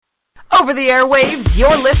over the airwaves,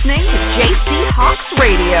 you're listening to JC Hawks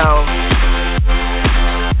Radio.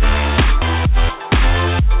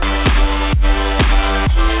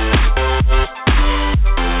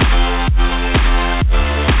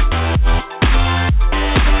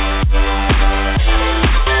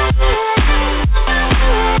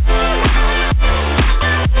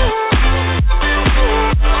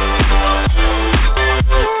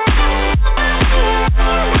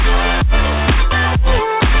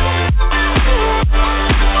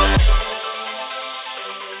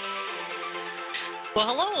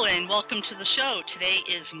 Welcome to the show. Today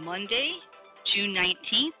is Monday, June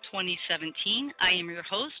 19th, 2017. I am your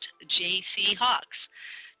host, JC Hawks.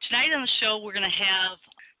 Tonight on the show, we're going to have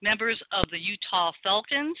members of the Utah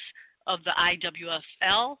Falconz, of the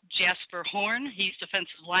IWFL, Jasper Horn, he's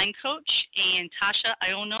defensive line coach, and Tasha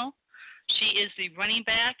Iono, she is the running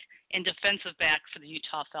back and defensive back for the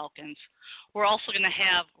Utah Falconz. We're also going to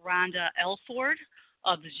have Rhonda Elford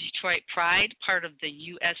of the Detroit Pride, part of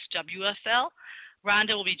the USWFL.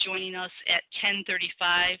 Rhonda will be joining us at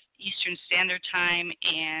 10:35 Eastern Standard Time,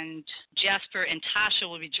 and Jasper and Tasha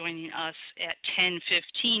will be joining us at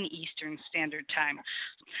 10:15 Eastern Standard Time.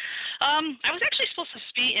 I was actually supposed to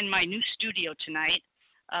be in my new studio tonight.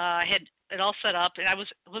 I had it all set up, and I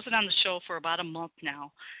wasn't on the show for about a month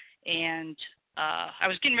now, and I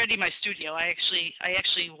was getting ready my studio. I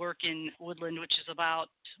actually work in Woodland,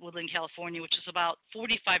 California, which is about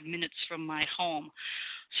 45 minutes from my home.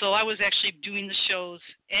 So I was actually doing the shows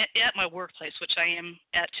at my workplace, which I am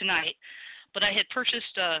at tonight. But I had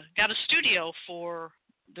got a studio for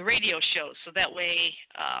the radio shows, so that way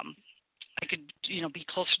I could, be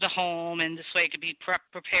closer to home, and this way I could be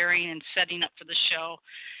preparing and setting up for the show.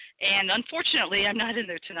 And unfortunately, I'm not in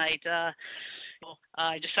there tonight.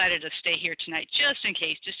 I decided to stay here tonight just in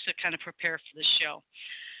case, just to kind of prepare for the show.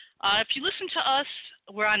 If you listen to us,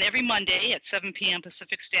 we're on every Monday at 7 p.m.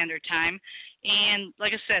 Pacific Standard Time. And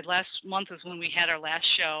like I said, last month is when we had our last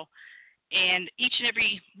show. And each and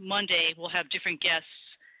every Monday we'll have different guests.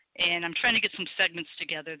 And I'm trying to get some segments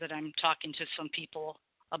together that I'm talking to some people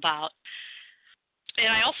about.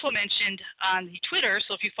 And I also mentioned on the Twitter,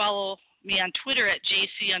 so if you follow me on Twitter at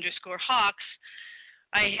JC_Hawks,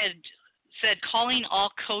 I had said calling all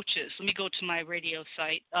coaches. Let me go to my radio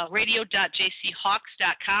site,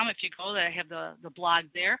 radio.jchawks.com. If you go there, I have the blog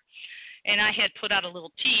there. And I had put out a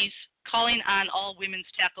little tease, calling on all women's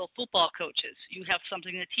tackle football coaches. You have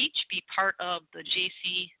something to teach, be part of the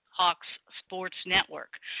JC Hawks Sports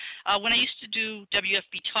Network. When I used to do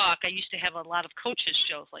WFB Talk, I used to have a lot of coaches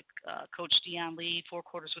shows, like Coach Dion Lee, Four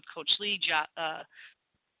Quarters with Coach Lee,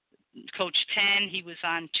 Coach Penn, he was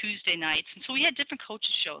on Tuesday nights. And so we had different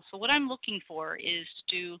coaches shows. So what I'm looking for is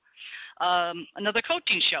to do another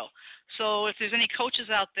coaching show. So if there's any coaches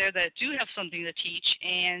out there that do have something to teach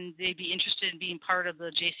and they'd be interested in being part of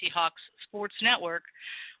the JC Hawks Sports Network,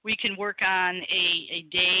 we can work on a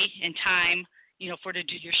day and time, for to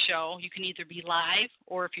do your show. You can either be live,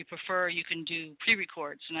 or if you prefer, you can do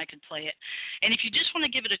pre-records, and I can play it. And if you just want to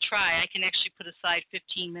give it a try, I can actually put aside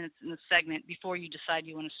 15 minutes in the segment before you decide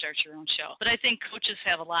you want to start your own show. But I think coaches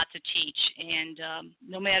have a lot to teach, and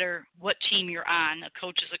no matter what team you're on, a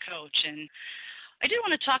coach is a coach. And I did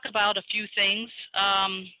want to talk about a few things.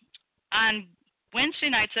 On Wednesday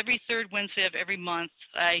nights, every third Wednesday of every month,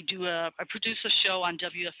 I produce a show on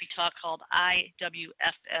WFB Talk called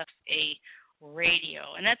IWFFA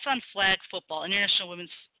Radio, and that's on flag football, International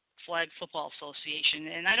Women's Flag Football Association.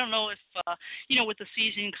 And I don't know if with the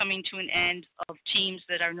season coming to an end of teams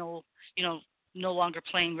that are no longer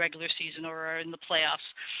playing regular season or are in the playoffs,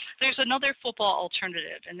 there's another football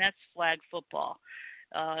alternative, and that's flag football.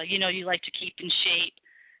 You like to keep in shape,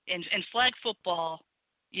 and flag football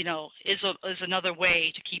is another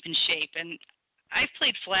way to keep in shape. And I've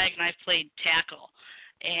played flag and I've played tackle,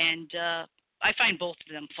 and I find both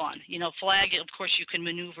of them fun. Flag, of course, you can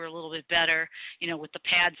maneuver a little bit better. With the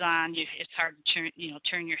pads on, it's hard to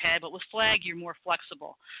turn your head. But with flag, you're more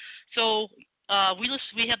flexible. So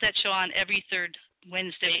we have that show on every third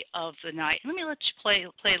Wednesday of the night. Let me let you play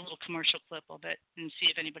a little commercial clip of it and see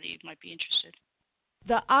if anybody might be interested.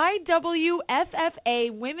 The IWFFA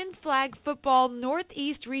Women's Flag Football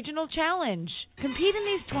Northeast Regional Challenge. Compete in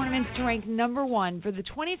these tournaments to rank number 1 for the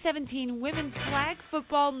 2017 Women's Flag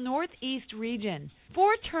Football Northeast Region.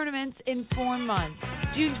 4 tournaments in 4 months.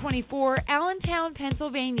 June 24, Allentown,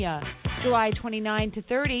 Pennsylvania. July 29 to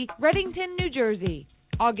 30, Reddington, New Jersey.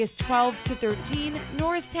 August 12 to 13,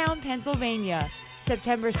 Norristown, Pennsylvania.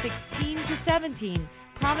 September 16 to 17,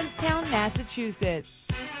 Provincetown, Massachusetts.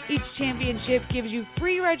 Each championship gives you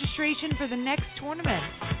free registration for the next tournament.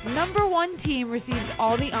 Number 1 team receives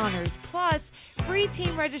all the honors, plus free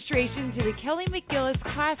team registration to the Kelly McGillis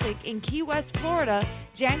Classic in Key West, Florida,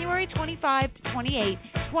 January 25 to 28,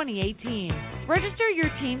 2018. Register your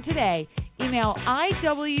team today. Email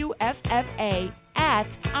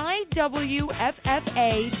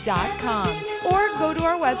iwffa@iwffa.com or go to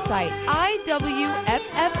our website,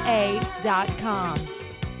 iwffa.com.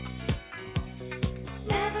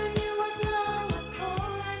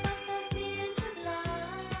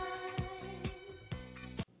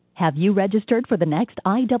 Have you registered for the next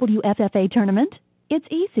IWFFA tournament? It's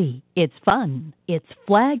easy, it's fun, it's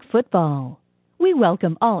flag football. We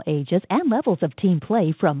welcome all ages and levels of team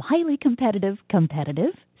play from highly competitive,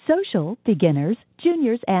 social, beginners,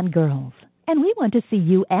 juniors, and girls. And we want to see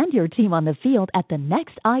you and your team on the field at the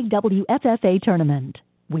next IWFFA tournament.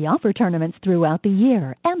 We offer tournaments throughout the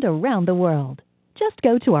year and around the world. Just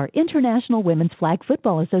go to our International Women's Flag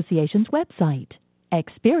Football Association's website.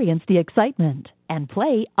 Experience the excitement and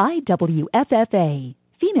play IWFFA,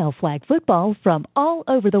 female flag football from all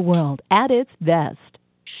over the world at its best.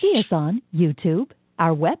 See us on YouTube,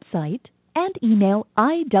 our website, and email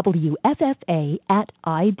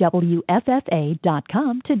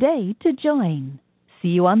iwffa@iwffa.com today to join. See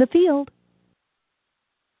you on the field.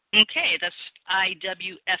 Okay, that's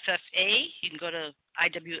IWFFA. You can go to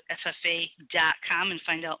iwffa.com and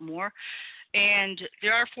find out more. And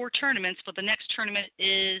there are 4 tournaments, but the next tournament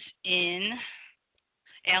is in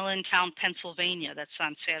Allentown, Pennsylvania. That's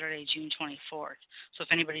on Saturday, June 24th. So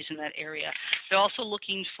if anybody's in that area. They're also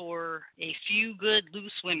looking for a few good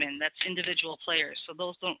loose women. That's individual players. So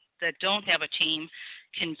those that don't have a team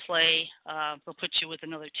can play. They'll put you with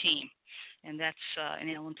another team. And that's in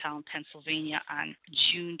Allentown, Pennsylvania on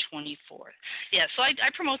June 24th. Yeah, so I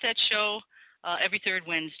promote that show every third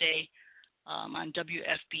Wednesday. On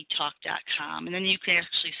WFBtalk.com, and then you can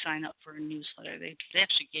actually sign up for a newsletter. They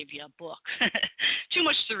actually gave you a book. Too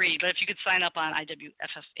much to read, but if you could sign up on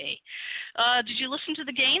IWFFA. Did you listen to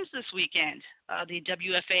the games this weekend? The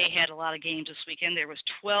WFA had a lot of games this weekend. There was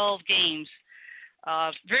 12 games.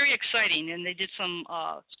 Very exciting, and they did some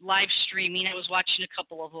live streaming. I was watching a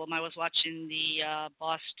couple of them. I was watching the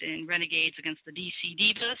Boston Renegades against the DC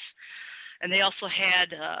Divas. And they also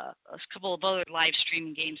had a couple of other live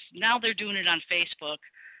streaming games. Now they're doing it on Facebook,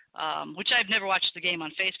 which I've never watched the game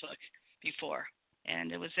on Facebook before.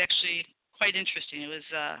 And it was actually quite interesting. It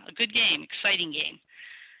was a good game, exciting game,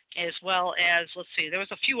 as well as, let's see, there was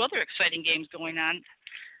a few other exciting games going on.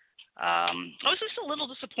 I was just a little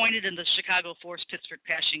disappointed in the Chicago Force-Pittsburgh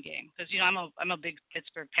Passion game because, you know, I'm a big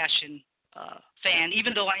Pittsburgh Passion fan,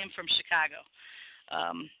 even though I am from Chicago.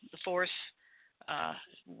 The Force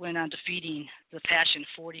went on defeating the Passion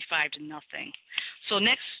 45-0. So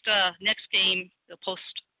next game, the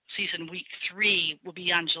postseason week 3 will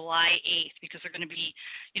be on July 8th because they're going to be,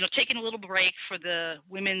 you know, taking a little break for the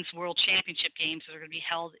Women's World Championship games that are going to be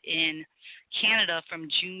held in Canada from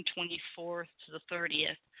June 24th to the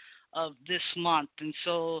 30th of this month. And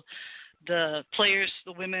so the players,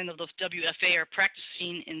 the women of the WFA, are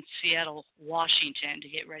practicing in Seattle, Washington to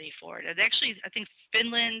get ready for it. And actually, I think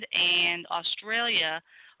Finland and Australia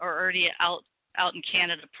are already out in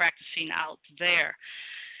Canada practicing out there.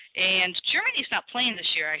 And Germany's not playing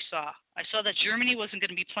this year, I saw that Germany wasn't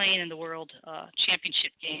going to be playing in the World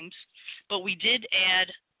Championship games, but we did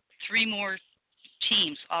add 3 more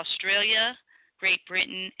teams, Australia, Great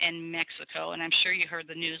Britain, and Mexico. And I'm sure you heard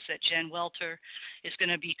the news that Jen Welter is going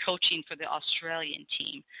to be coaching for the Australian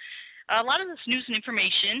team. A lot of this news and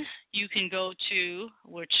information you can go to,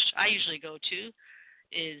 which I usually go to,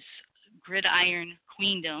 is Gridiron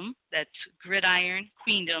Queendom. That's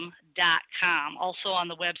gridironqueendom.com. Also on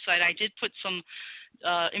the website, I did put some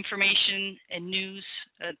information and news,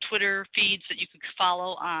 Twitter feeds that you could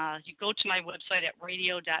follow. You go to my website at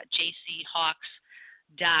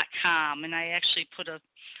radio.jchawks.com, and I actually put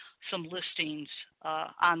some listings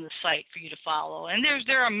on the site for you to follow. And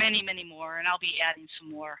there are many, many more, and I'll be adding some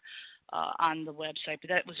more on the website.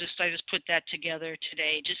 But I just put that together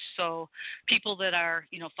today, just so people that are,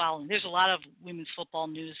 you know, following. There's a lot of women's football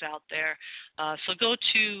news out there, so go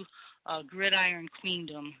to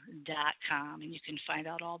gridironqueendom.com, and you can find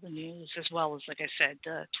out all the news as well as, like I said,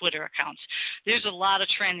 the Twitter accounts. There's a lot of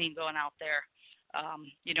trending going out there,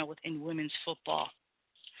 you know, within women's football.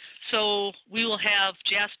 So we will have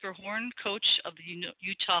Jasper Horn, coach of the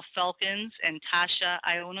Utah Falconz, and Tasha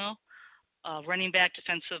Iono, running back,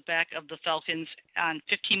 defensive back of the Falconz, on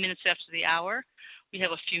 15 minutes after the hour. We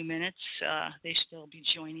have a few minutes. They will be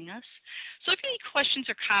joining us. So if you have any questions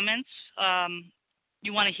or comments,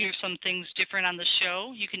 you want to hear some things different on the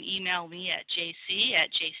show, you can email me at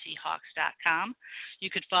jc@jchawks.com. You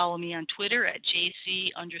could follow me on Twitter at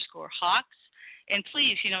jc_hawks. And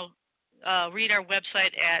please, you know, read our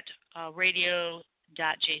website at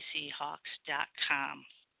radio.jchawks.com.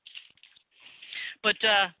 But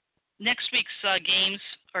next week's games,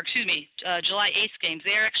 July 8th games,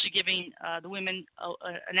 they're actually giving the women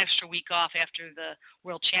an extra week off after the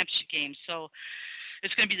World Championship games. So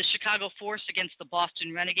it's going to be the Chicago Force against the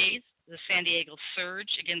Boston Renegades, the San Diego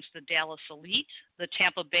Surge against the Dallas Elite, the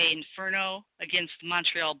Tampa Bay Inferno against the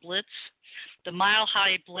Montreal Blitz, the Mile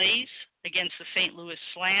High Blaze against the St. Louis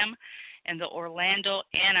Slam, and the Orlando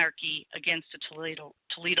Anarchy against the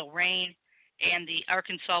Toledo Rain, and the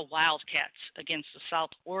Arkansas Wildcats against the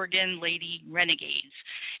South Oregon Lady Renegades.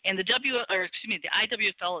 And the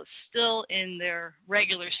IWFL is still in their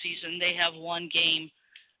regular season. They have one game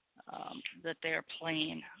that they're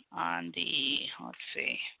playing on the, I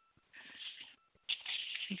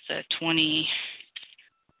think the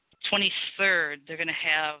 23rd. They're going to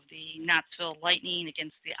have the Knoxville Lightning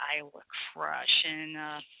against the Iowa Crush. And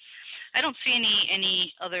I don't see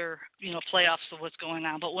any other playoffs of what's going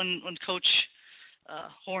on. But when Coach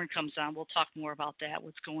Horn comes on, we'll talk more about that.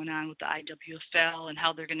 What's going on with the IWFL and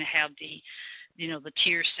how they're going to have the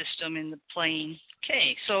tier system in the playing.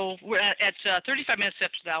 Okay, so we're at 35 minutes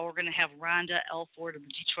after the hour. We're going to have Rhonda Elford of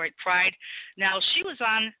the Detroit Pride. Now she was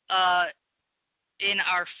on in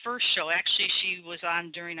our first show. Actually, she was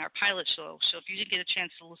on during our pilot show. So if you didn't get a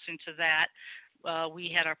chance to listen to that, we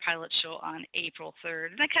had our pilot show on April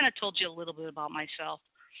 3rd. And I kind of told you a little bit about myself.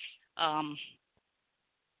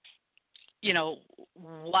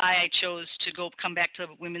 Why I chose to come back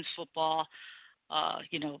to women's football,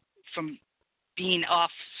 from being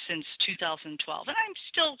off since 2012. And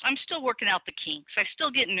I'm still working out the kinks. I still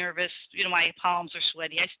get nervous. My palms are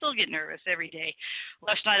sweaty. I still get nervous every day.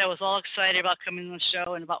 Last night I was all excited about coming on the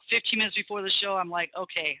show, and about 15 minutes before the show, I'm like,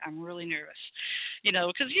 okay, I'm really nervous.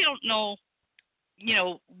 Because you don't know,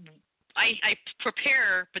 I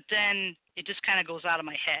prepare, but then it just kind of goes out of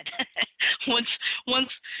my head once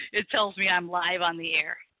it tells me I'm live on the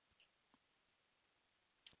air.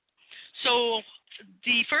 So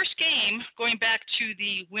the first game, going back to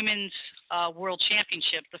the Women's World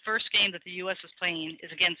Championship, the first game that the U.S. is playing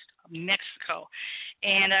is against Mexico.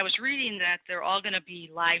 And I was reading that they're all going to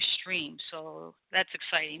be live streamed, so that's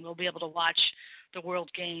exciting. We'll be able to watch the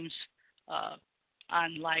World Games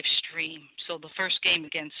on live stream. So the first game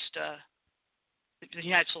against the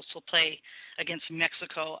United States will play against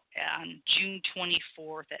Mexico on June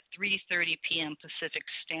 24th at 3:30 p.m. Pacific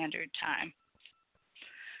Standard Time.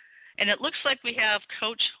 And it looks like we have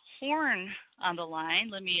Coach Horn on the line.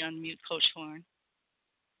 Let me unmute Coach Horn.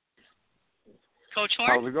 Coach Horn?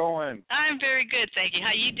 How's it going? I'm very good, thank you.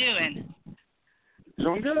 How you doing?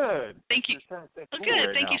 Doing good. Thank you.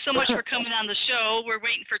 Good. Thank you so much for coming on the show. We're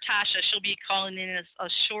waiting for Tasha. She'll be calling in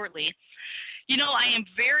us shortly. I am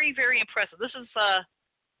very, very impressed. This is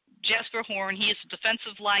Jasper Horn. He is the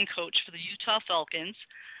defensive line coach for the Utah Falcons.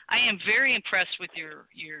 I am very impressed with your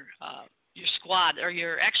squad, or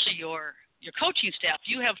your coaching staff.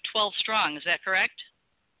 You have 12 strong. Is that correct?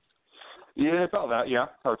 Yeah, about that. Yeah,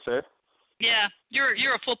 I would say. Yeah,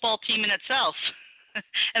 you're a football team in itself,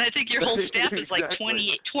 and I think your whole staff is like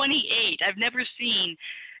Exactly. 28. I've never seen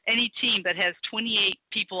any team that has 28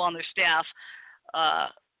 people on their staff.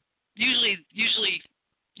 Usually,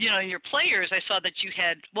 your players, I saw that you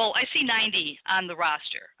had, I see 90 on the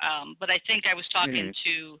roster, but I think I was talking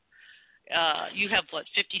to, you have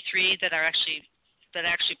 53 that are actually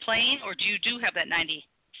playing, or do you have that 90?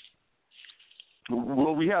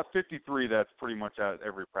 Well, we have 53 that's pretty much at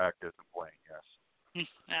every practice and playing, yes.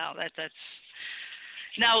 Wow, that's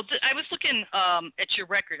now. I was looking at your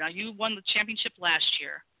record. Now, you won the championship last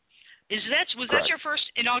year. Was that your first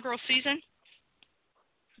inaugural season?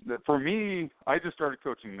 For me, I just started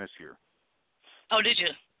coaching this year. Oh, did you?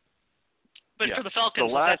 But yeah. for the Falcons,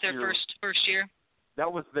 so was that their year, first year?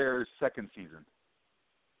 That was their second season.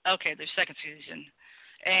 Okay, their second season.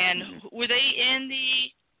 And were they in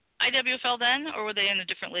the IWFL then, or were they in a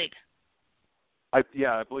different league? I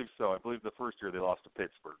believe so. I believe the first year they lost to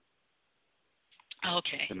Pittsburgh.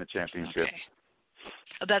 Okay. In the championship. Okay.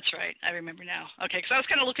 Oh, that's right. I remember now. Okay, because I was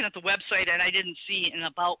kind of looking at the website and I didn't see an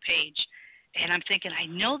about page, and I'm thinking I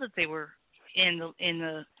know that they were in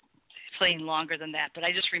the playing longer than that, but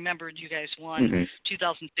I just remembered you guys won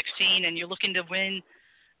 2016, and you're looking to win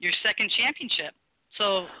your second championship.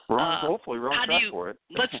 So hopefully we're on track for it.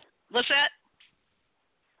 What's that?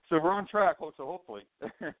 So we're on track. So hopefully.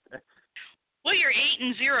 Well, you're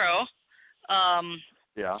 8-0.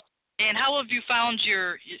 Yeah. And how have you found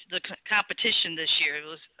the competition this year?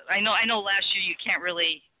 I know last year you can't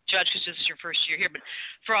really judge because this is your first year here, but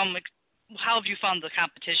how have you found the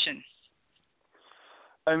competition?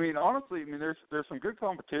 I mean, honestly, there's some good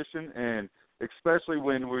competition, and especially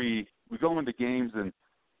when we go into games, and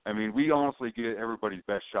I mean, we honestly get everybody's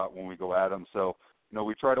best shot when we go at them. So,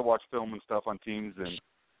 we try to watch film and stuff on teams, and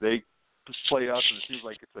they just play us, and it seems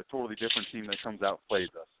like it's a totally different team that comes out and plays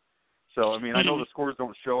us. So, I mean, I know the scores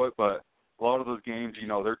don't show it, but a lot of those games,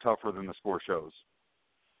 they're tougher than the score shows.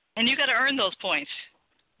 And you got to earn those points,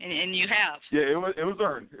 and you have. Yeah, it was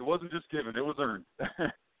earned. It wasn't just given; it was earned.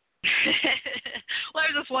 Well, I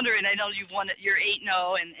was just wondering. I know you've won it. You're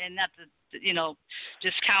 8-0, and not to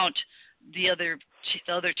discount the other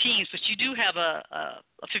teams, but you do have a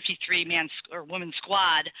 53-man or women's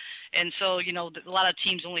squad, and so a lot of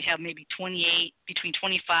teams only have maybe 28, between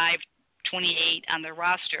 25, 28 on their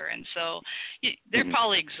roster, and so they're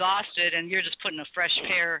probably exhausted, and you're just putting a fresh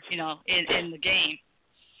pair, in the game.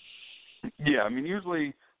 Yeah, I mean,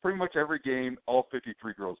 usually, pretty much every game, all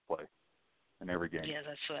 53 girls play in every game. Yeah,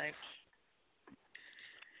 that's right.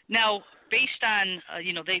 Now, based on, I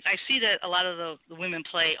see that a lot of the women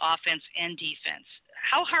play offense and defense.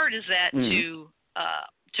 How hard is that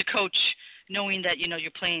to coach, knowing that,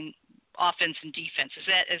 you're playing offense and defense?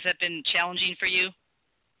 Has that been challenging for you?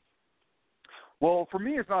 Well, for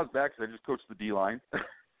me, it's not as bad because I just coach the D-line.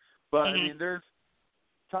 But, I mean, there's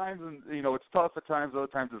times, and, it's tough at times, other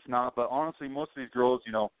times it's not. But, honestly, most of these girls,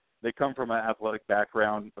 they come from an athletic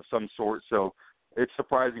background of some sort. So it's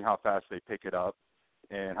surprising how fast they pick it up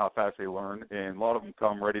and how fast they learn. And a lot of them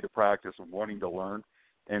come ready to practice and wanting to learn.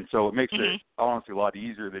 And so it makes it, honestly, a lot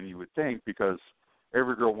easier than you would think because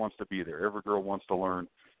every girl wants to be there. Every girl wants to learn.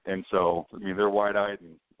 And so, I mean, they're wide-eyed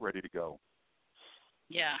and ready to go.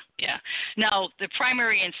 Yeah. Now, the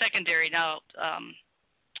primary and secondary, I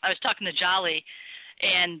was talking to Jolly,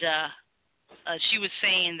 and she was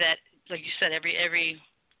saying that, like you said, every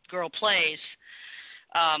girl plays.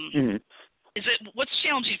 What's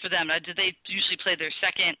challenging for them? Do they usually play their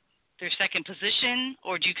second position,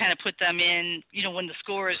 or do you kind of put them in, when the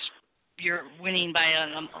score is you're winning by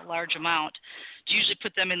a large amount, do you usually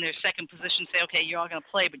put them in their second position, say, okay, you're all going to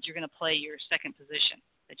play, but you're going to play your second position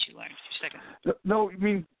that you learned, your second? No, I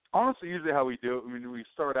mean, honestly, usually how we do it, I mean, we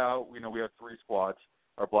start out, we have 3 squads,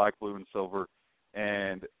 our black, blue, and silver,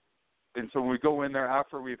 and so when we go in there,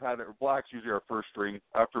 after we've had our black's usually our first string,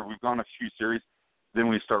 after we've gone a few series, then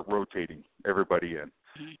we start rotating everybody in.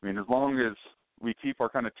 I mean, as long as we keep our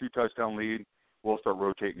kind of 2-touchdown lead, we'll start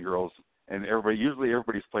rotating girls, and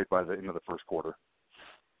everybody's played by the end of the first quarter.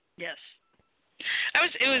 Yes. I'm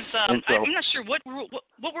not sure what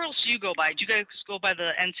rules do you go by? Do you guys go by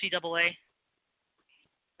the NCAA?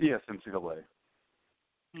 Yes, NCAA.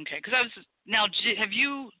 Okay, because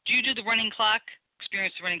do you do the running clock?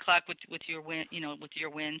 Experience the running clock with your win, with your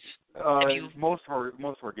wins? Most of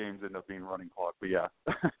our games end up being running clock, but yeah.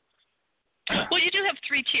 Well, you do have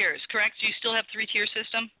 3 tiers, correct? Do you still have 3-tier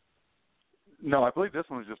system? No, I believe this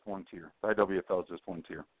one is just 1 tier. The IWFL is just 1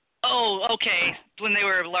 tier. Oh, okay. When they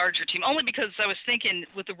were a larger team. Only because I was thinking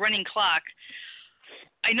with the running clock,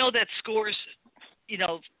 I know that scores,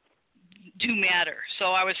 do matter.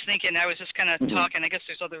 So I was thinking, I was just kind of talking, I guess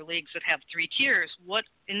there's other leagues that have 3 tiers. What,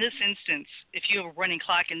 in this instance, if you have a running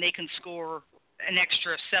clock and they can score an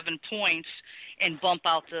extra 7 points and bump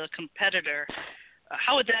out the competitor,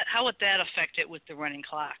 how would that affect it with the running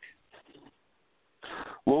clock?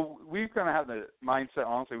 Well, we kind of have the mindset,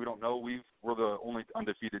 honestly, we don't know. We're the only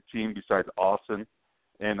undefeated team besides Austin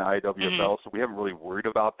in the IWFL, so we haven't really worried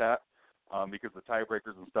about that because the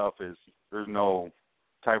tiebreakers and stuff there's no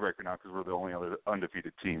tiebreaker now because we're the only other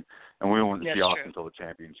undefeated team, and we won't see Austin until the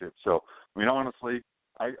championship. So, I mean, honestly,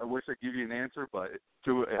 I wish I could give you an answer, but it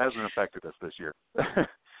hasn't affected us this year.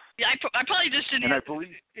 Yeah, I probably just didn't. And I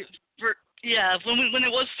believe. When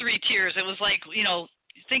it was 3 tiers, it was like,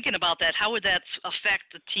 thinking about that, how would that affect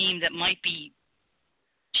the team that might be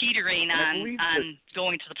teetering on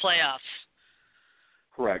going to the playoffs?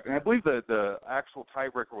 Correct. And I believe that the actual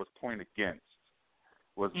tiebreaker was point against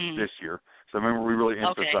this year. So I remember we really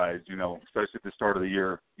emphasized, especially at the start of the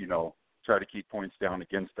year, try to keep points down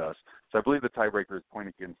against us. So I believe the tiebreaker is point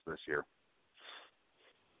against this year.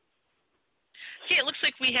 Okay, it looks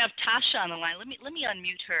like we have Tasha on the line. Let me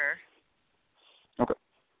unmute her. Okay.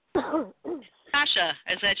 Tasha,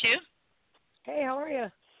 is that you? Hey, how are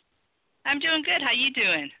you? I'm doing good. How you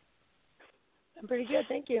doing? I'm pretty good,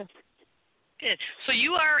 thank you. Good. So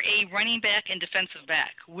you are a running back and defensive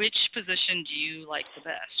back. Which position do you like the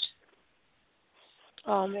best?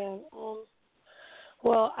 Oh, man.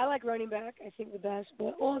 Well, I like running back, I think the best.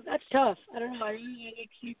 But, that's tough. I don't know. I really like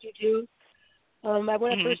safety, too. When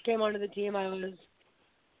I first came onto the team,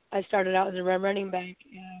 I started out as a running back.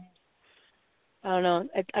 And I don't know.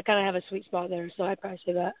 I kind of have a sweet spot there, so I'd probably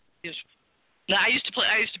say that. No, I used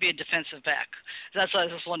to be a defensive back. That's what I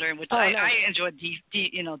was just wondering. Which I enjoyed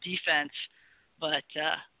defense, but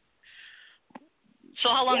so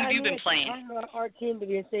how long have you been playing? It's time for our team to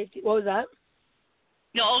be a safety. What was that?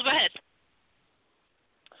 No, go ahead.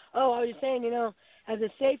 Oh, I was just saying, as a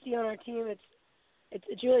safety on our team,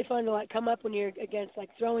 it's really fun to come up when you're against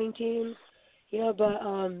throwing teams, But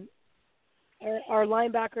our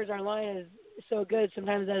linebackers, our line is so good.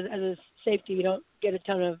 Sometimes as a safety, you don't get a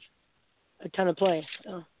ton of play.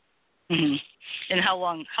 So. Mm-hmm. And how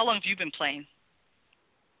long have you been playing?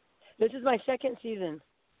 This is my second season.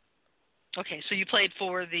 Okay, so you played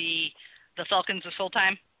for the Falconz this whole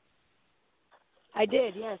time? I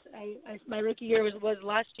did, yes. My rookie year was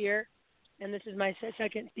last year, and this is my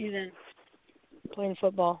second season playing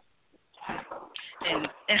football. And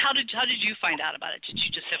how did you find out about it? Did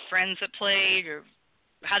you just have friends that played, or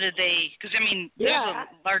how did they? Because there's a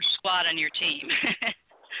large squad on your team.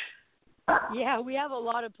 Yeah, we have a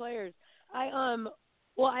lot of players.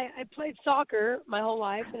 I played soccer my whole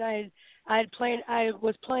life, and I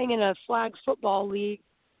was playing in a flag football league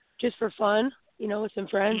just for fun, with some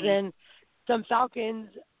friends, mm-hmm. and some Falcons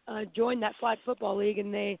joined that flag football league,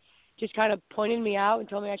 and they just kind of pointed me out and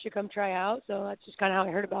told me I should come try out. So that's just kind of how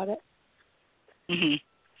I heard about it. Mhm.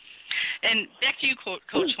 And back to you,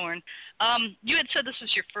 Coach Horn. You had said this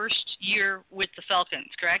was your first year with the Falconz,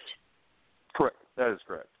 correct? Correct. That is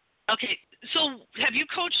correct. Okay. So have you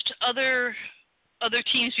coached other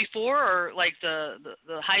teams before, or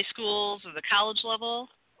the high schools or the college level?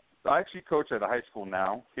 I actually coach at a high school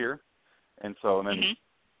now here, and then mm-hmm.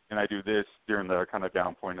 and I do this during the kind of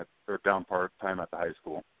down part time at the high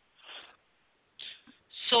school.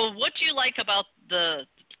 So what do you like about the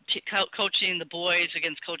coaching the boys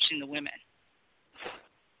against coaching the women?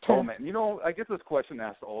 Oh, man. I get this question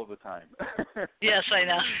asked all the time. Yes, I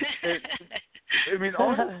know.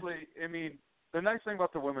 Honestly, the nice thing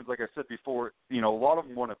about the women's, like I said before, a lot of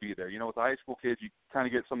them want to be there. With the high school kids, you kind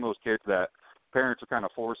of get some of those kids that parents are kind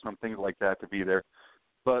of forcing them, things like that, to be there.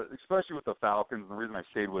 But especially with the Falconz, the reason I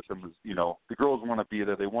stayed with them is, the girls want to be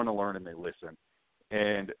there. They want to learn and they listen.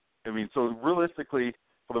 And, so realistically,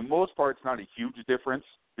 for the most part, it's not a huge difference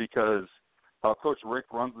because Coach Rick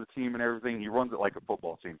runs the team and everything. He runs it like a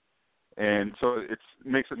football team. And so it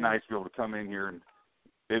makes it nice to be able to come in here and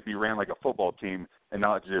it be ran like a football team and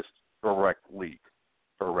not just a rec league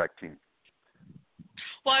or a rec team.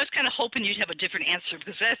 Well, I was kind of hoping you'd have a different answer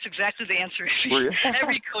because that's exactly the answer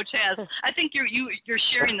every coach has. I think you're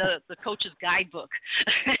sharing the coach's guidebook.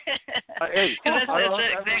 Hey, that's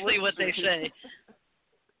exactly what they say.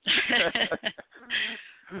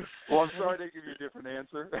 Well, I'm sorry to give you a different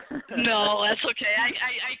answer. No, that's okay.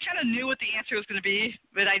 I kind of knew what the answer was going to be,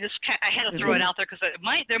 but I had to throw it out there because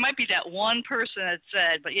there might be that one person that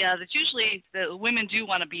said, but yeah, that's usually the women do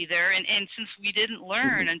want to be there, and since we didn't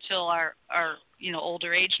learn until our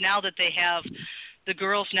older age, now that they have the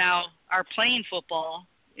girls now are playing football,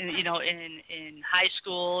 in high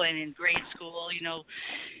school and in grade school,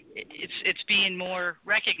 it's being more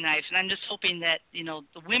recognized, and I'm just hoping that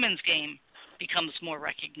the women's game becomes more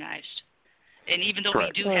recognized. And even though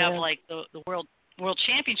Correct. we do have the world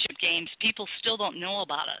championship games, people still don't know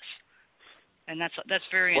about us, and that's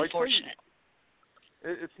very unfortunate.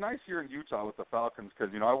 It's nice here in Utah with the Falconz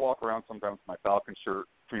because I walk around sometimes with my Falcon shirt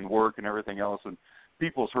between work and everything else, and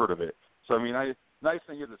people's heard of it. So nice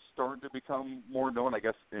thing is it's starting to become more known, I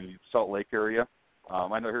guess, in Salt Lake area.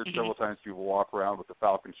 I know here several times people walk around with the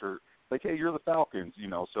Falcon shirt, like, hey, you're the Falconz,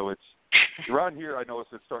 So it's around here. I notice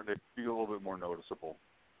it's starting to be a little bit more noticeable.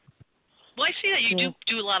 Well, I see that you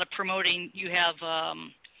do a lot of promoting. You have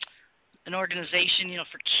an organization,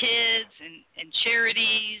 for kids and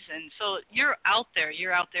charities, and so you're out there.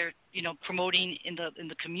 You're out there, promoting in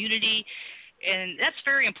the community, and that's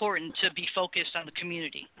very important to be focused on the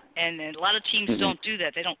community. And a lot of teams don't do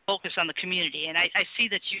that. They don't focus on the community, and I see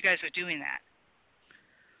that you guys are doing that.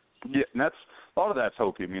 Yeah, and a lot of that's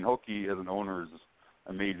Hokie. Hokie as an owner is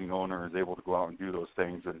an amazing owner, is able to go out and do those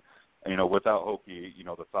things. And without Hokie,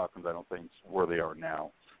 the Falconz, I don't think, is where they are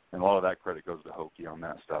now. And a lot of that credit goes to Hokie on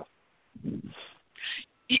that stuff.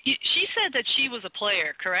 She said that she was a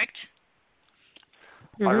player, correct?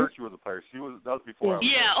 I heard she was a player. That was before I was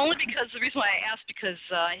there. Only because the reason why I asked, because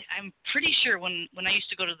I'm pretty sure when I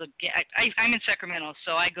used to go to I'm in Sacramento,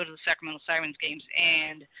 so I go to the Sacramento Sirens games,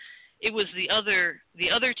 and it was the other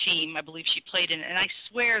team I believe she played in, and I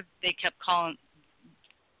swear they kept calling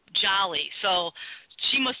Jolly. So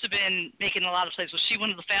she must have been making a lot of plays. Was she one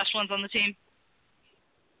of the fast ones on the team?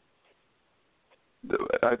 Do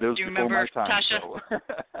you remember Tasha? So.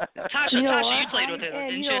 Tasha, you played with her,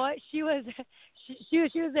 didn't you? You know what? She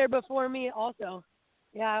was there before me also.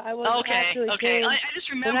 Yeah, I was actually Okay. I just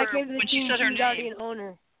remember when when she said her she was name. already an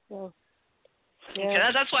owner. So, yeah. Okay,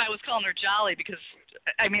 that's why I was calling her Jolly, because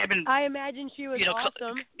I imagine she was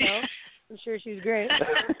awesome. So I'm sure she was great.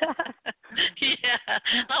 Yeah,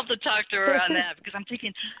 I'll have to talk to her on that, because I'm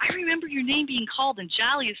thinking, I remember your name being called, and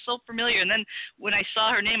Jolly is so familiar. And then when I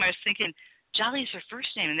saw her name, I was thinking, Jolly is her first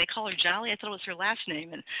name, and they call her Jolly. I thought it was her last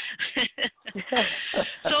name. And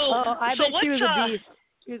I bet she was a beast.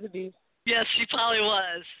 She was a beast. Yes, she probably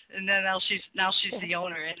was, and then now she's the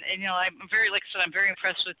owner, and I'm very, like I said, I'm very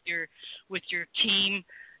impressed with your team,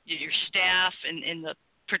 your staff, and the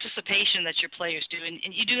participation that your players do,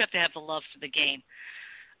 and you do have to have the love for the game.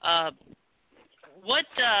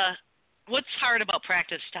 What's hard about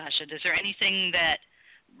practice, Tasha? Is there anything that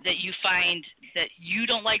you find that you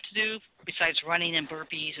don't like to do besides running and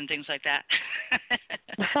burpees and things like that?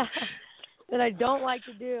 That I don't like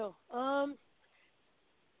to do.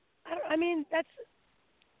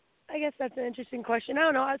 I guess that's an interesting question. I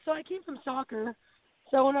don't know. So I came from soccer.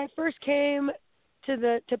 So when I first came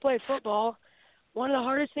to play football, one of the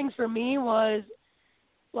hardest things for me was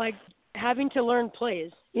like having to learn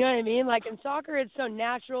plays. You know what I mean? Like in soccer, it's so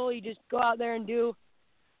natural. You just go out there and do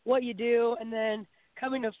what you do, and then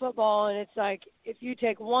coming to football, and it's like if you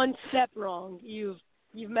take one step wrong, you've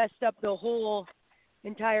messed up the whole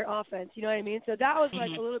entire offense. You know what I mean? So that was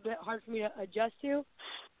like a little bit hard for me to adjust to.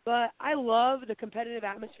 But I love the competitive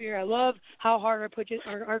atmosphere. I love how hard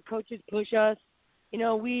our coaches push us. You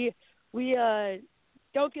know, we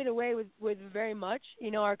don't get away with very much. You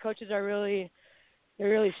know, our coaches are they're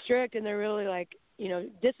really strict, and they're really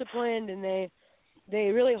disciplined, and they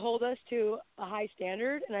really hold us to a high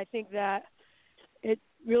standard. And I think that it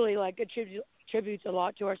really attributes a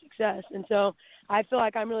lot to our success. And so I feel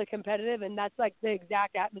like I'm really competitive, and that's like the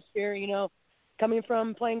exact atmosphere, you know, coming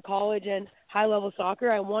from playing college and high-level soccer.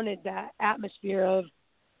 I wanted that atmosphere of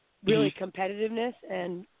really competitiveness,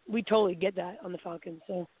 and we totally get that on the Falcons,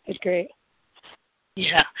 so it's great.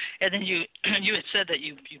 Yeah, and then you had said that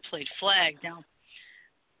you played flag. Now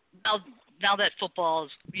that football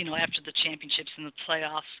is, you know, after the championships and the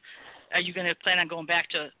playoffs, are you going to plan on going back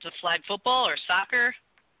to flag football or soccer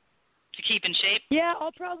to keep in shape? Yeah,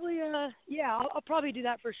 I'll probably I'll probably do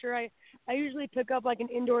that for sure. I usually pick up like an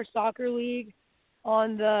indoor soccer league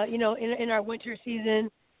on the, you know, in our winter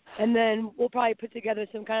season, and then we'll probably put together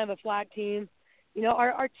some kind of a flag team. You know,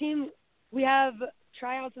 our team, we have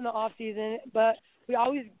tryouts in the off season, but we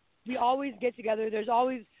always get together. There's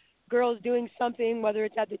always girls doing something, whether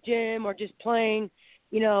it's at the gym or just playing,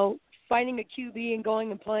 you know, finding a QB and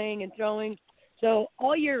going and playing and throwing. So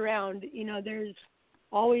all year round, you know, there's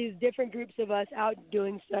always different groups of us out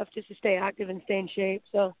doing stuff just to stay active and stay in shape.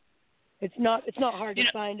 So it's not hard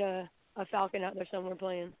to find a Falcon out there somewhere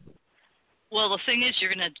playing. Well, the thing is,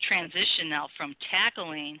 you're going to transition now from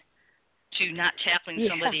tackling to not tackling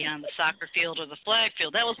somebody on the soccer field or the flag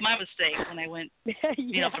field. That was my mistake when I went,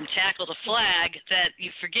 you know, from tackle to flag, that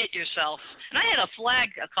you forget yourself. And I had a flag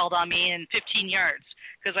called on me in 15 yards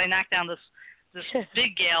because I knocked down this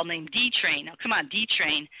big gal named D-Train. Now, come on,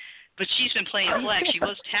 D-Train. But she's been playing flag. She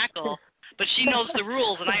was tackle, but she knows the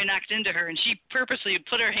rules, and I knocked into her, and she purposely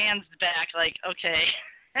put her hands back like, okay.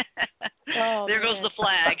 There goes the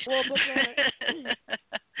flag. Well,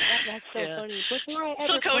 that's so funny. Before I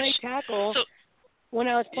ever played tackle, when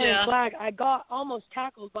I was playing flag, I got almost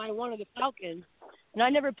tackled by one of the Falcons, and I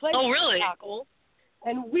never played tackle.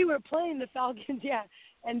 And we were playing the Falcons,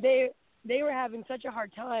 and they were having such a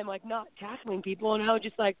hard time, like, not tackling people, and I was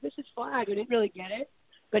just like, this is flag. I didn't really get it.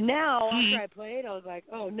 But now, after I played, I was like,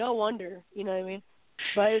 oh, no wonder. You know what I mean?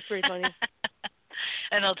 But it was pretty funny.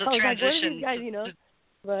 And I'll just transition. Like, what are these guys, you know?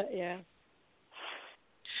 But, yeah.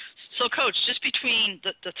 So, Coach, just between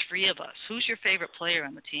the three of us, who's your favorite player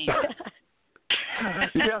on the team?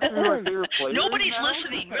 Nobody's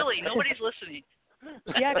listening, really. Nobody's listening.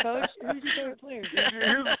 Yeah, Coach. Who's your favorite player?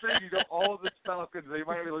 Here's the thing. You know, all of the Falcons, they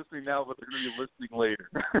might be listening now, but they're going to be listening later.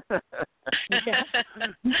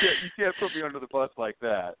 You can't put me under the bus like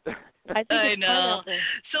that. I know.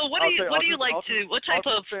 So what do you like to, what type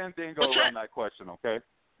of... Fandango around that question, okay?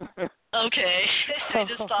 Okay. I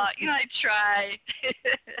just thought, you know, I'd try.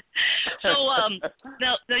 So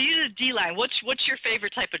now you're the D-line. What's your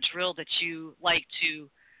favorite type of drill that you like to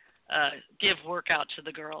give workout to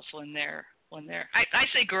the girls when they're I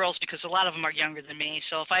say girls because a lot of them are younger than me,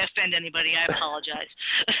 so if I offend anybody, I apologize.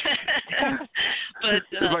 But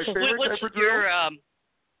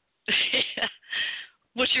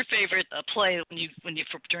what's your favorite play when you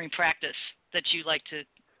during practice that you like to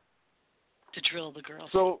drill the girls?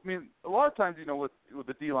 So, I mean, a lot of times, you know, with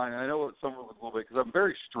the D-line, and I know some of it a little bit because I'm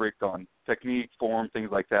very strict on technique, form,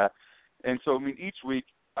 things like that. And so, I mean, each week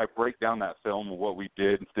I break down that film of what we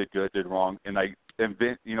did good, did wrong, and I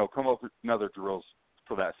invent, come up with another drills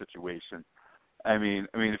for that situation. I mean,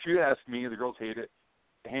 if you ask me, the girls hate it.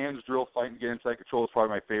 Hands drill, fighting to get inside control is probably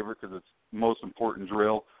my favorite because it's the most important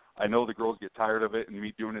drill. I know the girls get tired of it and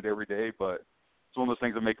me doing it every day, but it's one of those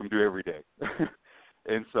things that make them do every day.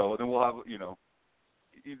 And so then we'll have,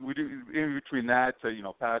 we do in between that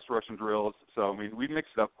to, pass rushing drills. So, I mean, we mix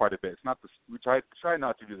it up quite a bit. It's not we try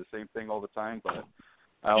not to do the same thing all the time, but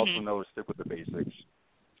I also know to stick with the basics.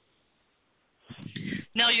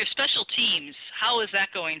 Now, your special teams, how is that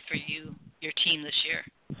going for you, your team this year?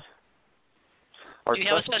 Do you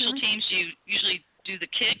have a special teams? Do you usually do the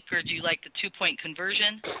kick, or do you like the 2-point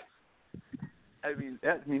conversion? I mean,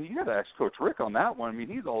 you got to ask Coach Rick on that one. I mean,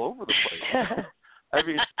 he's all over the place. I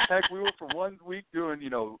mean, heck, we went from 1 week doing,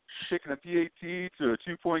 kicking a PAT to a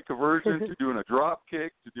 2-point conversion to doing a drop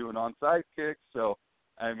kick to doing onside kick. So,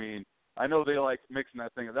 I mean, I know they like mixing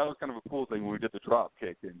that thing. That was kind of a cool thing when we did the drop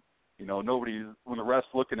kick. And, nobody, when the ref's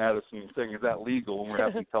looking at us and saying, is that legal? And we're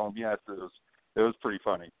having to tell them, yes, it was pretty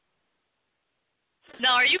funny.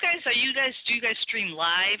 Now, do you guys stream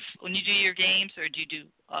live when you do your games, or do you do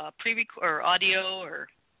pre-record or audio, or?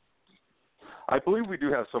 I believe we do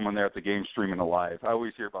have someone there at the game streaming the live. I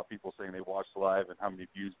always hear about people saying they watch the live and how many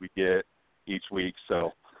views we get each week.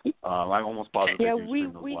 So I'm almost positive they do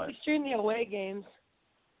stream those live. We stream the away games.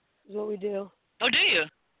 Is what we do. Oh, do you?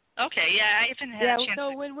 Okay, yeah, I haven't had a chance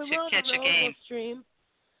so when we're on catch the road, a game. We'll stream.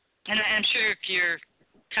 And I'm sure your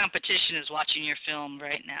competition is watching your film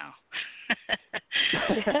right now.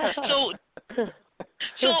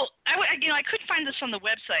 So I couldn't find this on the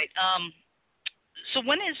website. So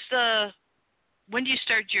when do you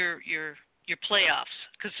start your playoffs?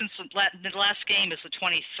 Because since the last game is the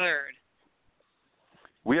 23rd.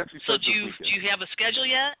 We actually. So do you have a schedule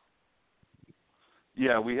yet?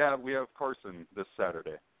 Yeah, we have Carson this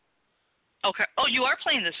Saturday. Okay. Oh, you are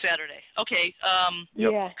playing this Saturday. Okay.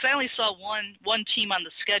 Yeah. Because I only saw one team on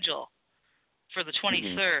the schedule for the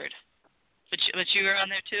 23rd. But you are on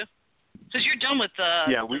there too? Because you're done with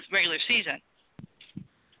the regular season.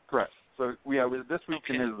 Correct. So this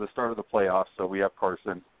weekend is the start of the playoffs. So we have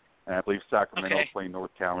Carson, and I believe Sacramento playing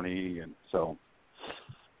North County, and so.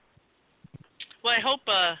 Well, I hope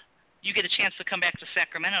you get a chance to come back to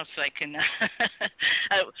Sacramento so I can,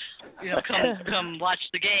 come watch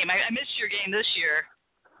the game. I missed your game this year.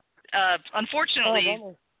 Unfortunately,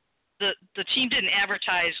 the team didn't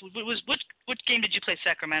advertise. Which game did you play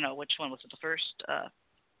Sacramento? Which one was it? The first?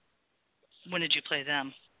 When did you play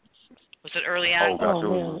them? Was it early on? Oh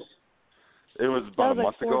gosh, it was about a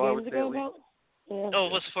month ago. I would say. Oh,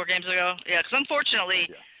 was it 4 games ago? Yeah, because unfortunately,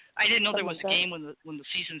 I didn't know there was a game when the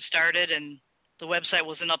season started, and the website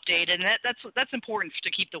wasn't updated, and that's important to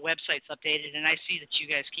keep the websites updated. And I see that you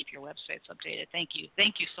guys keep your websites updated. Thank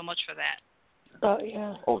you so much for that. Oh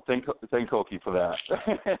yeah. Oh, thank Koki for that.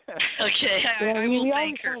 Okay, I will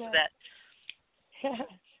thank her for that.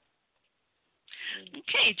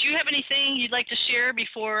 Okay, do you have anything you'd like to share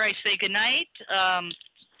before I say goodnight? Do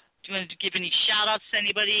you want to give any shout-outs to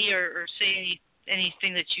anybody or say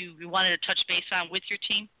anything that you wanted to touch base on with your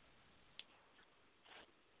team?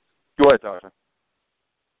 Go ahead, Tasha.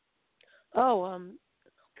 Oh,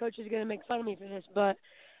 Coach is going to make fun of me for this, but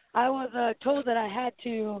I was told that I had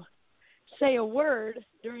to say a word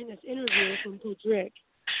during this interview from Coach Rick.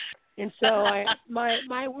 And so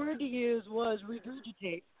my word to use was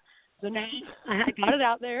regurgitate. So now I got it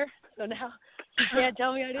out there. So now you can't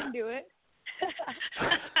tell me I didn't do it.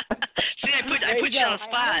 See, I put you on the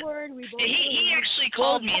spot. He actually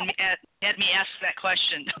called me and had me ask that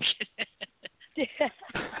question.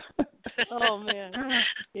 Oh, man.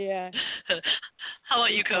 Yeah. How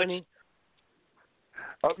about you, Coach?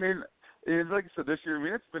 I mean, like I said, this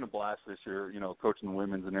year, it's been a blast this year, coaching the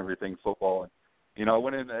women's and everything, football. And, I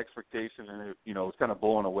went into expectation and, it was kind of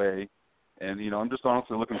blown away. And, I'm just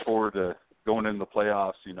honestly looking forward to going into the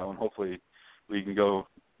playoffs, and hopefully we can go,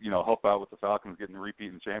 help out with the Falcons getting the repeat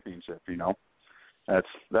in the championship, That's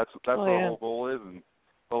what our whole goal is. And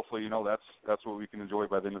hopefully, that's what we can enjoy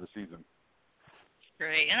by the end of the season.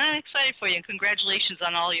 Great. And I'm excited for you. And congratulations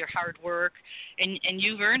on all your hard work. And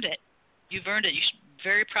you've earned it. You've earned it. You should be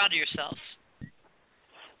very proud of yourself.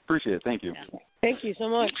 Appreciate it. Thank you. Yeah. Thank you so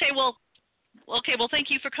much. Okay, well, thank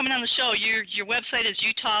you for coming on the show. Your website is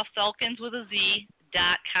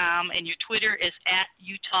UtahFalcons.com, and your Twitter is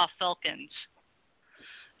 @UtahFalcons.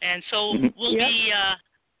 And so we'll be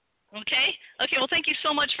okay. Okay, well, thank you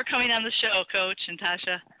so much for coming on the show, Coach and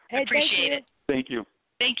Tasha. I appreciate it. Thank you.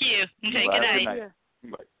 Thank you. Okay, Bye. good night. Good night.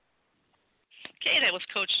 Bye. Okay, that was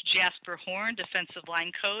Coach Jasper Horn, defensive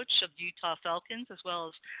line coach of the Utah Falconz, as well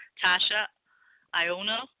as Tasha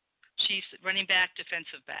Iono. She's running back,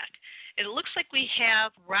 defensive back. It looks like we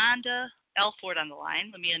have Rhonda Elford on the line.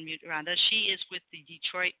 Let me unmute Rhonda. She is with the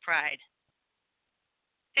Detroit Pride.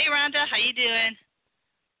 Hey, Rhonda, how you doing?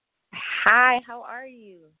 Hi, how are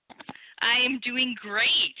you? I am doing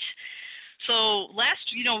great. So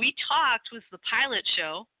we talked with the pilot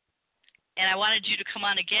show, and I wanted you to come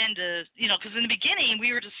on again to, because in the beginning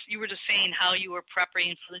you were just saying how you were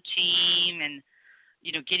preparing for the team and,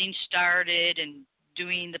 getting started and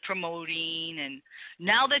doing the promoting, and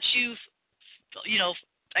now that you've,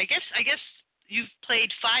 I guess you've played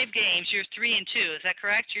 5 games. You're 3-2. Is that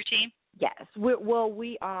correct? Your team? Yes.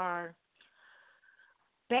 We are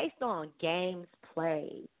based on games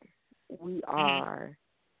played. We are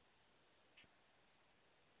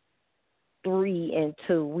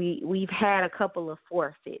 3-2. We've had a couple of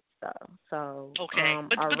forfeits though. So okay,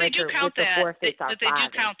 but our they do count with that. The forfeits are they do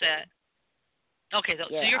count that. Okay, so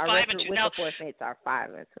you're 5-2 with now. The forfeits are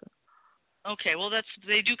 5-2. Okay, well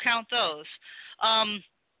they do count those.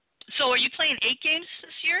 So are you playing 8 games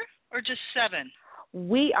this year or just 7?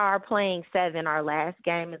 We are playing 7. Our last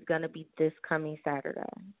game is going to be this coming Saturday.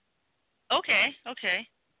 Okay.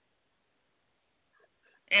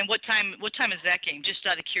 And what time is that game? Just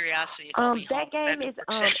out of curiosity. That game is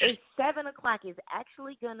 7:00. It's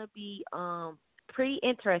actually going to be pretty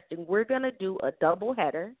interesting. We're going to do a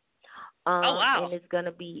doubleheader. Oh wow! And it's going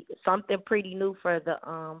to be something pretty new for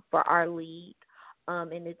for our league.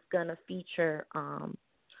 And it's going to feature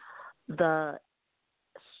the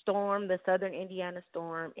Storm, the Southern Indiana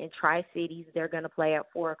Storm, and Tri-Cities. They're going to play at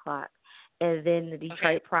 4:00, and then the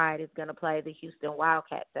Detroit Pride is going to play the Houston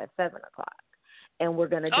Wildcats at 7:00. And we're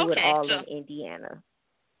going to do it all in Indiana.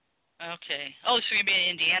 Okay. Oh, so you're going to be in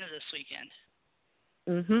Indiana this weekend.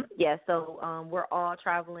 Yeah, so we're all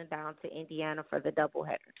traveling down to Indiana for the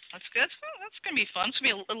doubleheader. That's good. That's going to be fun. It's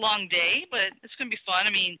going to be a long day, but it's going to be fun. I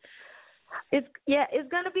mean, it's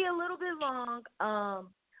going to be a little bit long.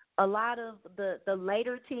 A lot of the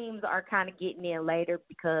later teams are kind of getting in later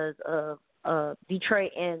because of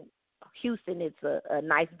Detroit and Houston. It's a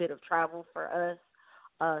nice bit of travel for us,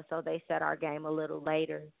 so they set our game a little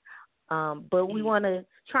later. But we want to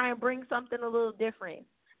try and bring something a little different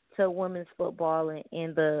to women's football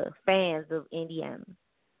and the fans of Indiana.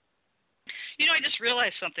 I just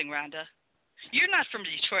realized something, Rhonda. You're not from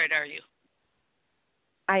Detroit, are you?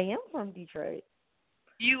 I am from Detroit.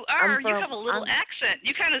 You are. You have a little accent.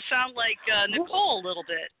 You kind of sound like Nicole a little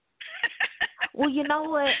bit. Well, you know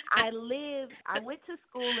what? I went to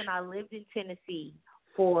school and I lived in Tennessee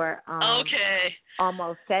for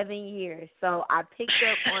almost 7 years. So I picked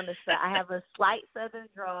up on I have a slight Southern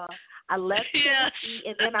drawl. I left Tennessee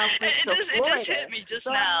and then I went to Florida. It just hit me just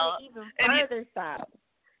so now. I went even further south.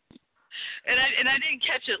 And I didn't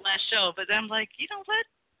catch it last show, but I'm like, you know what?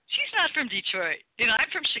 She's not from Detroit.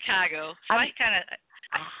 I'm from Chicago, so I kind of,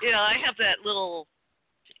 I have that little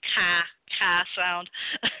ka sound.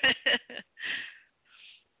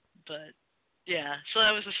 But yeah, so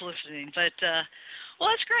I was just listening. But well,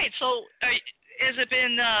 that's great. So has it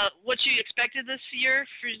been what you expected this year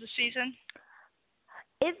for the season?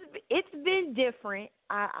 It's been different.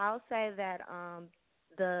 I'll say that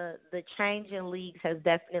the change in leagues has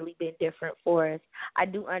definitely been different for us. I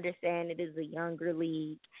do understand it is a younger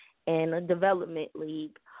league and a development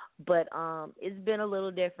league, but it's been a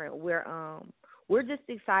little different. We're just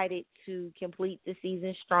excited to complete the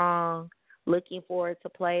season strong, looking forward to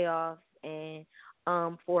playoffs and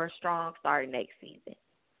for a strong start next season.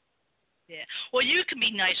 Yeah. Well, you can be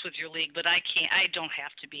nice with your league, but I can't. I don't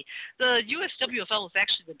have to be. The USWFL was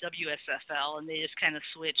actually the WSFL, and they just kind of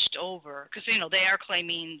switched over because, they are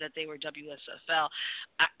claiming that they were WSFL.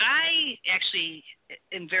 I actually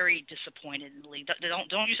am very disappointed in the league.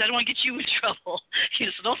 Don't use. I don't want to get you in trouble.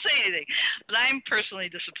 So don't say anything. But I'm personally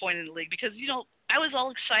disappointed in the league because, I was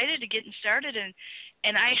all excited to getting started,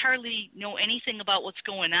 and I hardly know anything about what's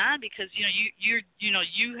going on because, you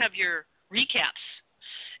have your recaps.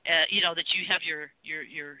 That you have your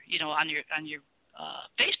on your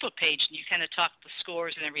Facebook page, and you kind of talk the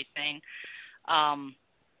scores and everything.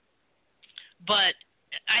 But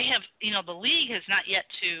I have, the league has not yet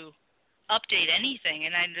to update anything,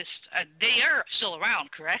 and they are still around,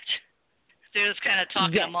 correct? They're just kind of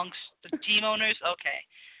talking amongst the team owners.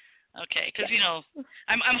 Okay, because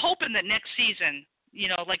I'm hoping that next season,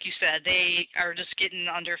 like you said, they are just getting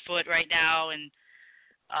underfoot right now, and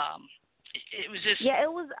it was just it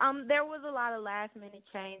was there was a lot of last minute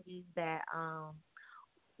changes that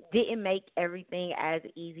didn't make everything as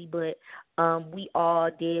easy, but we all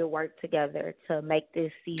did work together to make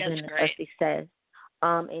this season a success.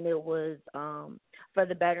 And it was for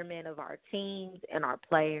the betterment of our teams and our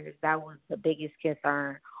players. That was the biggest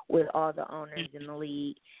concern with all the owners in the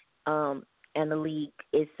league. And the league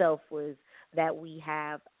itself was that we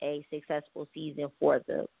have a successful season for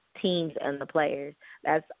the teams and the players.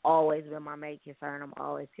 That's always been my main concern. I'm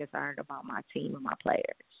always concerned about my team and my players.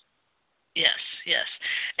 Yes.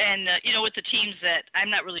 And, with the teams that I'm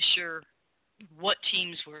not really sure what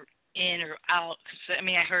teams were in or out. Cause,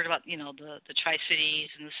 I heard about, the Tri-Cities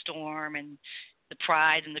and the Storm and the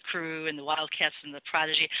Pride and the Crew and the Wildcats and the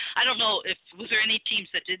Prodigy. I don't know was there any teams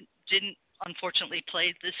that didn't unfortunately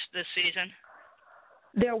play this season?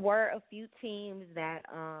 There were a few teams that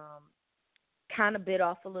kind of bit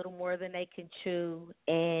off a little more than they could chew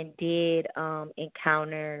and did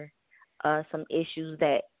encounter some issues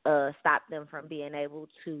that stopped them from being able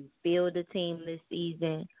to field the team this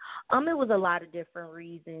season. It was a lot of different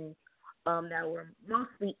reasons that were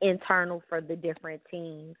mostly internal for the different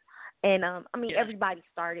teams. And, everybody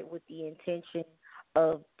started with the intention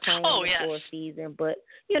of playing the full season. But,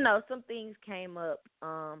 some things came up.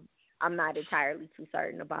 I'm not entirely too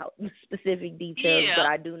certain about the specific details, but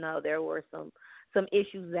I do know there were some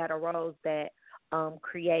issues that arose that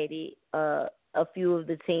created a few of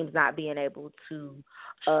the teams not being able to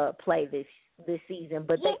play this season.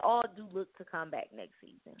 But they all do look to come back next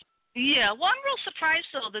season. Yeah, well, I'm real surprised,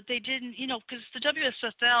 though, that they didn't, because the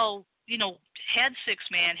WSFL, had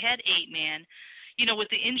 6-man, had 8-man. With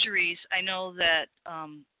the injuries, I know that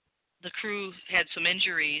the Crew had some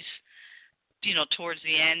injuries, towards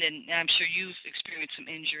the end, and I'm sure you've experienced some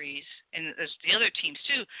injuries, and there's the other teams,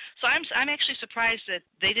 too. So I'm actually surprised that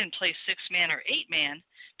they didn't play 6-man or 8-man,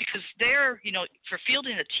 because they're, for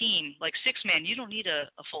fielding a team, like 6-man, you don't need a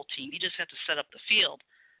full team. You just have to set up the field.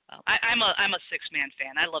 I'm a 6-man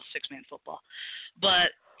fan. I love 6-man football.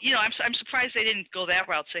 But, I'm surprised they didn't go that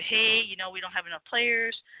route. Say, hey, we don't have enough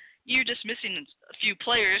players. You're just missing a few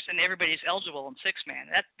players, and everybody's eligible in 6-man.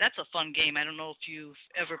 That's a fun game. I don't know if you've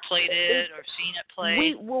ever played it or seen it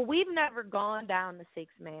play. We've never gone down to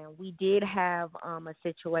 6-man. We did have a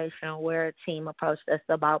situation where a team approached us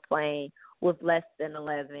about playing with less than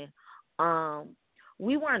 11.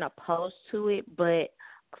 We weren't opposed to it, but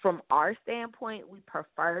from our standpoint, we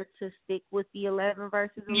prefer to stick with the 11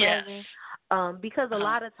 versus 11 because a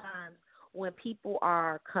lot of times when people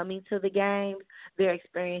are coming to the games, they're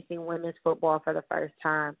experiencing women's football for the first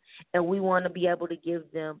time, and we want to be able to give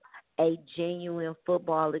them a genuine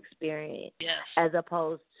football experience as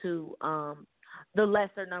opposed to the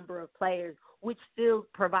lesser number of players, which still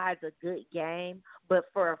provides a good game, but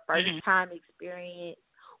for a first-time experience,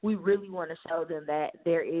 we really want to show them that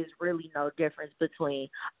there is really no difference between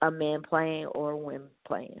a man playing or women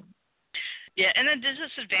playing. Yeah, and then there's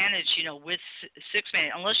this advantage, with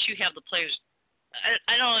 6-man, unless you have the players.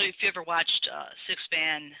 I don't know if you ever watched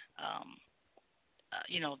 6-man,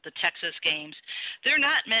 the Texas games. They're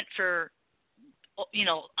not meant for,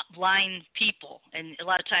 line people. And a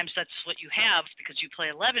lot of times that's what you have because you play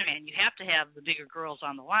 11-man. You have to have the bigger girls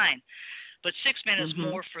on the line. But 6-man is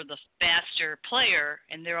more for the faster player,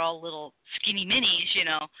 and they're all little skinny minis,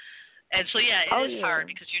 And so, it is hard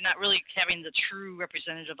because you're not really having the true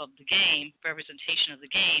representation of the game,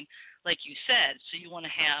 like you said. So you want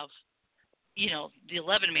to have, the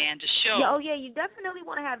 11-man to show. Yeah, you definitely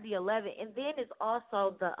want to have the 11. And then it's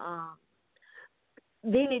also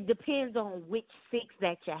then it depends on which 6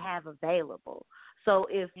 that you have available. So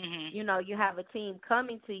if, you have a team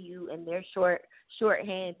coming to you and they're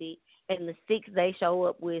short-handed, and the 6 they show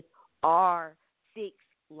up with are 6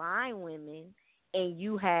 line women, and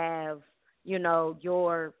you have,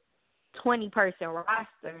 your 20-person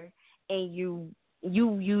roster, and you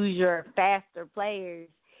use your faster players,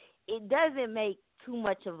 it doesn't make too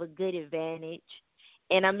much of a good advantage.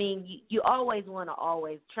 And, you always want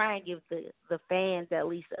to try and give the fans at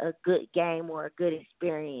least a good game or a good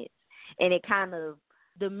experience. And it kind of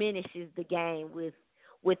diminishes the game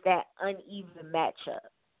with that uneven matchup.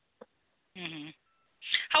 Mm-hmm.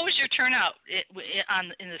 How was your turnout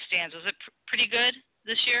in the stands? Was it pretty good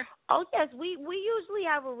this year? Oh, yes. We usually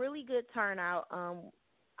have a really good turnout.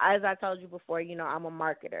 As I told you before, I'm a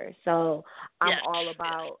marketer. So I'm all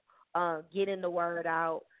about getting the word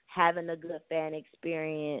out, having a good fan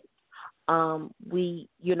experience. We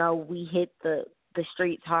hit the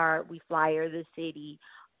streets hard. We flyer the city.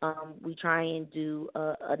 We try and do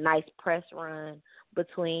a nice press run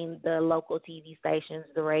between the local TV stations,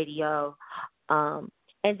 the radio,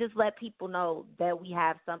 and just let people know that we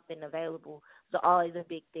have something available. It's always a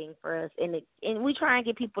big thing for us, and we try and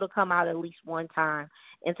get people to come out at least one time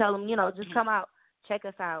and tell them, just come out, check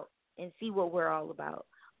us out, and see what we're all about.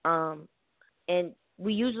 And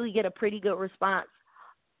we usually get a pretty good response,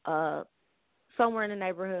 somewhere in the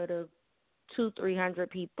neighborhood of 200-300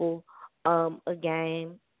 people a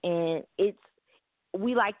game, and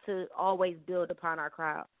we like to always build upon our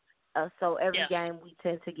crowd. So every game we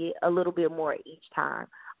tend to get a little bit more each time,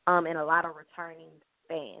 and a lot of returning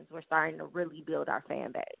fans. We're starting to really build our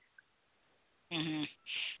fan base. Mhm.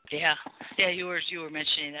 Yeah. You were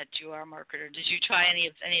mentioning that you are a marketer. Did you try any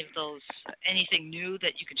of those? Anything new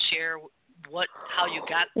that you could share? How you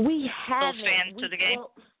got those fans to the game?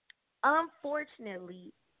 Well,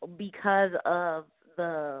 unfortunately, because of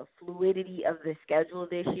the fluidity of the schedule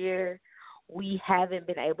this year, we haven't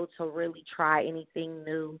been able to really try anything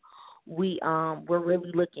new. We're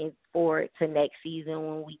really looking forward to next season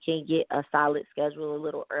when we can get a solid schedule a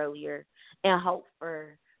little earlier and hope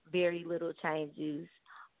for very little changes,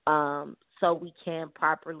 so we can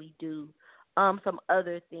properly do some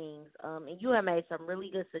other things. And you have made some really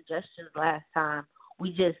good suggestions last time. We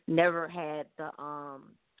just never had the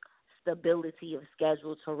stability of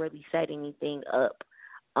schedule to really set anything up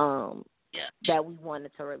that we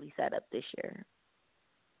wanted to really set up this year.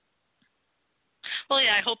 Well,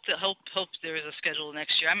 yeah, I hope there is a schedule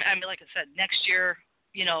next year. I mean, like I said, next year,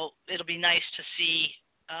 it'll be nice to see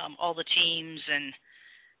all the teams, and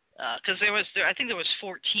because I think there was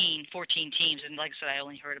 14 teams, and like I said, I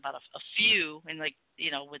only heard about a few, and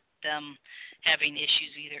with them having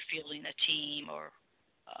issues either fielding a team or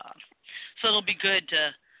so it'll be good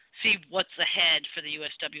to see what's ahead for the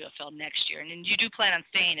USWFL next year. And you do plan on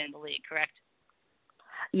staying in the league, correct?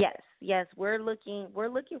 Yes, we're looking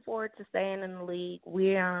forward to staying in the league.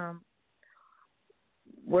 We're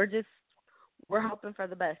hoping for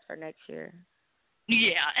the best for next year.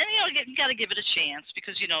 Yeah, and you got to give it a chance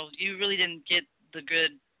because you really didn't get the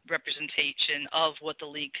good representation of what the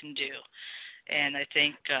league can do, and I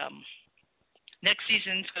think next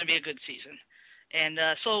season's going to be a good season.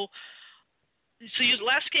 And so your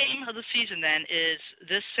last game of the season then is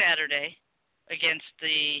this Saturday against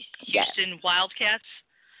the Houston Wildcats.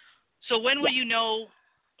 So when will you know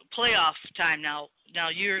playoff time? Now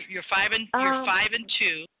you're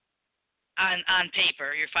 5-2 on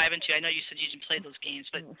paper. You're 5-2. I know you said you didn't play those games,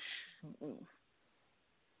 but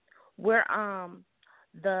we're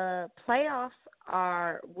the playoffs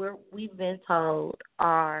we've been told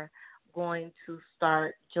are going to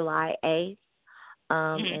start July 8th,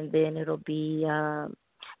 and then it'll be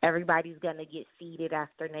everybody's gonna get seeded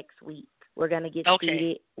after next week. We're gonna get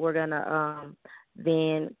seeded. We're gonna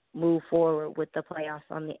then move forward with the playoffs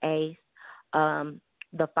on the 8th.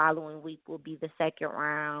 The following week will be the second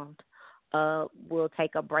round. We'll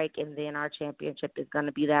take a break, and then our championship is going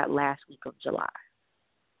to be that last week of July.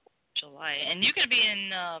 And you're going to be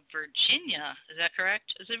in Virginia, is that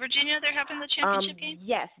correct? Is it Virginia they're having the championship game?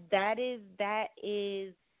 Yes, that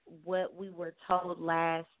is what we were told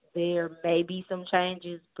last. There may be some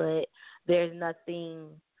changes, but there's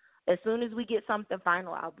nothing. As soon as we get something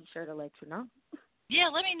final, I'll be sure to let you know. Yeah,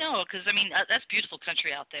 let me know, because, that's beautiful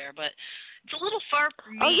country out there, but it's a little far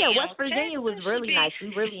for me. Oh, yeah, West Virginia was really nice.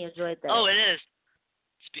 We really enjoyed that. Oh, it is.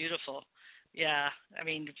 It's beautiful. Yeah,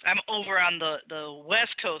 I'm over on the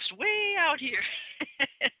West Coast, way out here.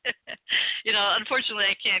 Unfortunately,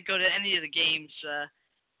 I can't go to any of the games,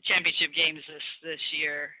 championship games this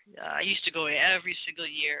year. I used to go every single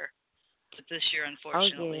year, but this year,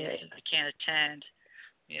 unfortunately, I can't attend.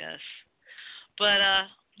 Yes. But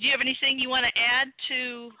do you have anything you want to add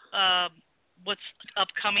to what's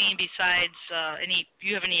upcoming besides do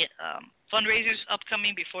you have any fundraisers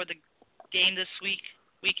upcoming before the game this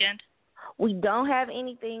weekend? We don't have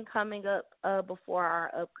anything coming up before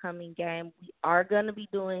our upcoming game. We are going to be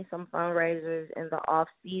doing some fundraisers in the off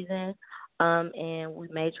season, and we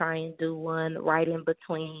may try and do one right in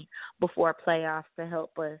between before playoffs to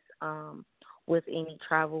help us with any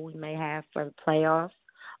travel we may have for the playoffs.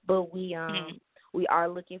 But we are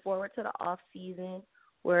looking forward to the off season.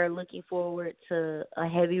 We're looking forward to a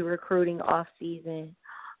heavy recruiting off season,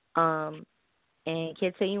 and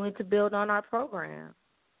continuing to build on our program.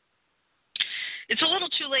 It's a little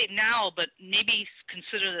too late now, but maybe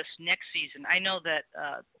consider this next season. I know that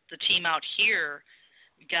the team out here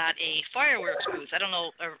got a fireworks booth. I don't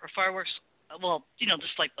know, are fireworks, well,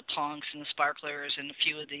 just like the punks and the sparklers and a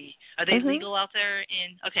few of the, are they legal out there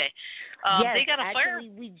okay. Yes, they got a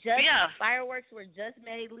actually, fireworks were just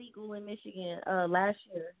made legal in Michigan last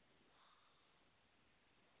year.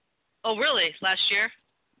 Oh, really? Last year?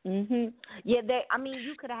 Mhm. Yeah, I mean,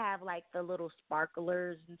 you could have like the little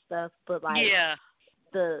sparklers and stuff, but like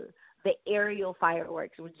the aerial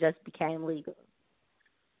fireworks just became legal.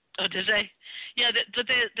 Oh, did they? Yeah,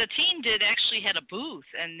 the team did actually had a booth,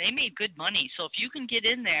 and they made good money. So if you can get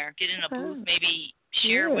in there, get in a booth, maybe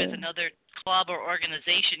share with another club or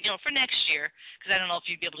organization, for next year, because I don't know if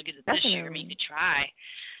you'd be able to get it this year. I mean, you could try.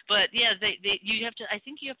 But yeah, you have to. I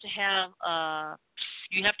think you have to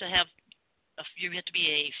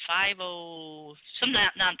be a 50 some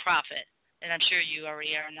nonprofit, and I'm sure you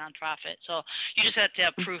already are a nonprofit. So you just have to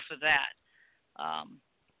have proof of that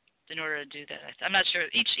in order to do that. I'm not sure.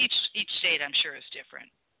 Each state, I'm sure, is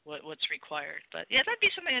different. What's required, but yeah, that'd be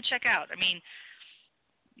something to check out. I mean,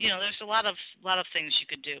 there's a lot of things you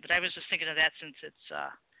could do, but I was just thinking of that since it's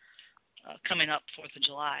coming up 4th of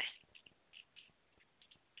July.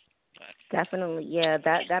 But, definitely, yeah,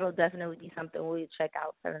 that'll definitely be something we'll check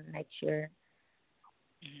out for the next year.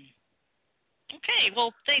 Mm-hmm. Okay,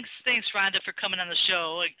 well, thanks, Rhonda, for coming on the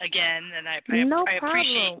show again, and I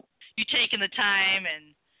appreciate you taking the time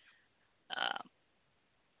and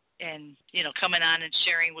coming on and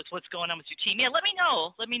sharing with what's going on with your team. Yeah, let me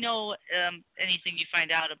know anything you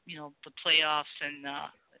find out of the playoffs, and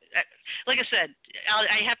like I said,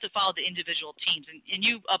 I have to follow the individual teams, and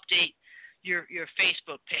you update your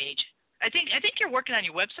Facebook page. I think you're working on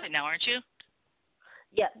your website now, aren't you?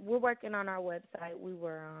 Yeah, we're working on our website. We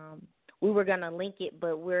were gonna link it,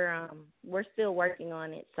 but we're still working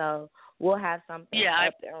on it. So we'll have something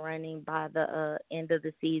up and running by the end of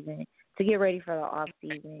the season to get ready for the off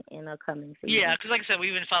season in the coming season. Yeah, because like I said,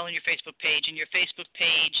 we've been following your Facebook page, and your Facebook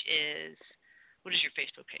page is, what is your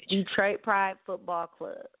Facebook page? Detroit Pride Football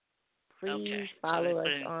Club. Please follow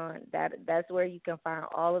us on that. That's where you can find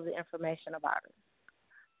all of the information about it.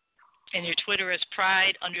 And your Twitter is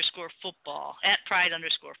Pride_football,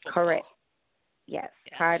 @Pride_football. Correct. Yes,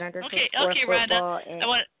 Pride_football. Okay,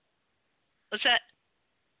 Rhonda. What's that?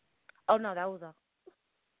 Oh, no, that was all.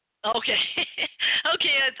 Okay.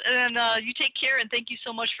 Okay, and you take care, and thank you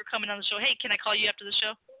so much for coming on the show. Hey, can I call you after the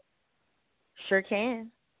show? Sure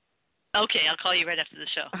can. Okay, I'll call you right after the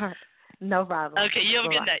show. No problem. Okay, you have a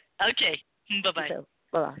good night. Okay, bye-bye.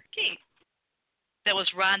 Bye-bye. Okay. That was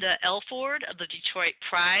Rhonda Elford of the Detroit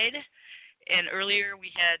Pride. And earlier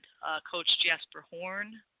we had Coach Jasper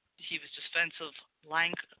Horn. He was defensive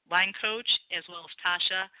line coach, as well as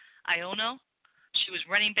Tasha Iono. She was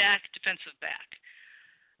running back, defensive back.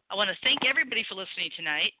 I want to thank everybody for listening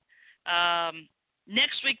tonight.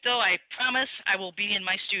 Next week, though, I promise I will be in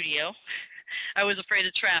my studio. I was afraid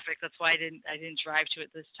of traffic. That's why I didn't drive to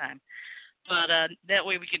it this time. But that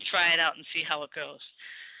way we can try it out and see how it goes.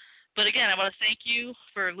 But again, I want to thank you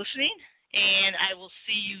for listening, and I will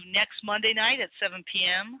see you next Monday night at 7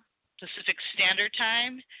 p.m. Pacific Standard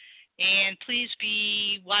Time. And please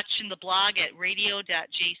be watching the blog at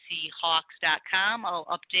radio.jchawks.com. I'll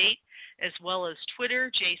update, as well as Twitter,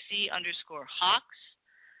 JC_Hawks.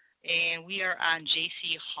 And we are on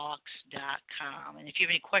jchawks.com. And if you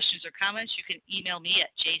have any questions or comments, you can email me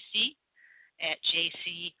at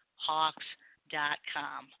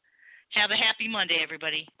jc@jchawks.com. Have a happy Monday,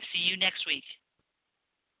 everybody. See you next week.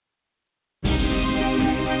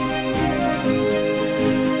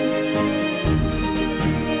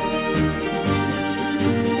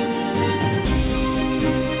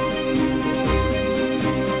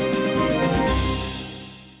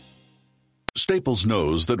 Staples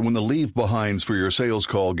knows that when the leave-behinds for your sales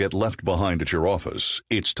call get left behind at your office,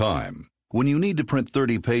 it's time. When you need to print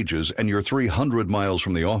 30 pages and you're 300 miles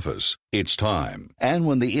from the office, it's time. And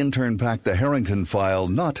when the intern packed the Harrington file,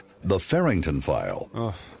 not the Farrington file.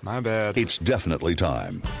 Oh, my bad. It's definitely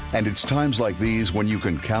time. And it's times like these when you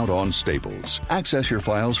can count on Staples. Access your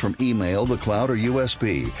files from email, the cloud, or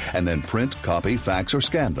USB, and then print, copy, fax, or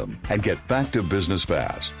scan them, and get back to business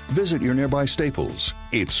fast. Visit your nearby Staples.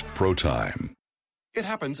 It's pro time. It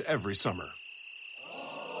happens every summer.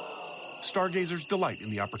 Stargazers delight in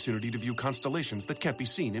the opportunity to view constellations that can't be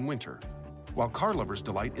seen in winter, while car lovers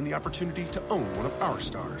delight in the opportunity to own one of our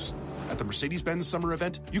stars. At the Mercedes-Benz Summer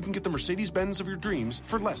Event, you can get the Mercedes-Benz of your dreams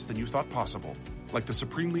for less than you thought possible, like the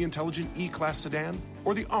supremely intelligent E-Class sedan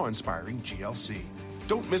or the awe-inspiring GLC.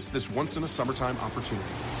 Don't miss this once-in-a-summertime opportunity.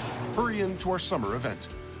 Hurry in to our summer event.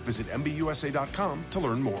 Visit MBUSA.com to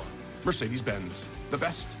learn more. Mercedes-Benz, the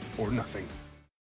best or nothing.